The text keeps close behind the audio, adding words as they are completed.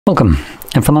Welcome!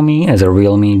 In front of me is a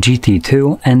REALME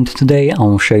GT2 and today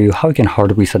I'll show you how you can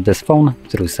hard reset this phone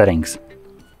through settings.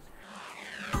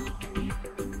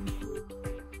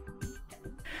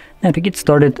 Now to get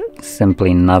started,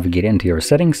 simply navigate into your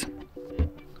settings.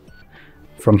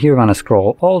 From here we're going to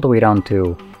scroll all the way down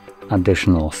to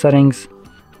additional settings.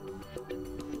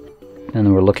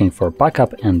 And we're looking for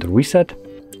backup and reset,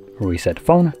 reset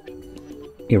phone,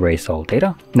 erase all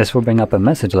data. This will bring up a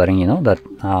message letting you know that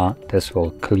this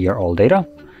will clear all data.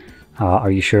 Are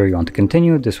you sure you want to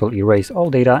continue? This will erase all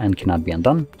data and cannot be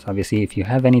undone. So obviously if you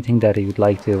have anything that you'd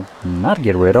like to not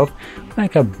get rid of,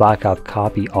 make a backup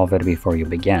copy of it before you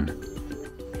begin.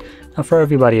 Now for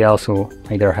everybody else who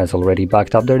either has already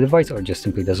backed up their device or just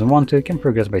simply doesn't want to, can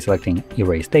progress by selecting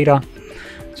erase data.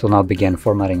 So we'll now begin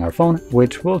formatting our phone,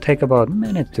 which will take about a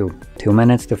minute to 2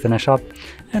 minutes to finish up,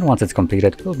 and once it's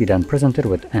completed, we'll be then presented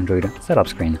with Android setup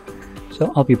screen.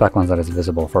 So I'll be back once that is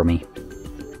visible for me.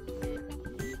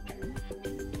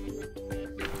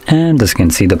 And as you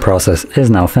can see, the process is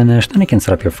now finished and you can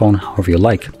set up your phone however you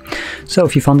like. So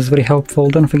if you found this very helpful,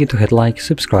 don't forget to hit like,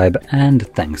 subscribe, and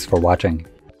thanks for watching.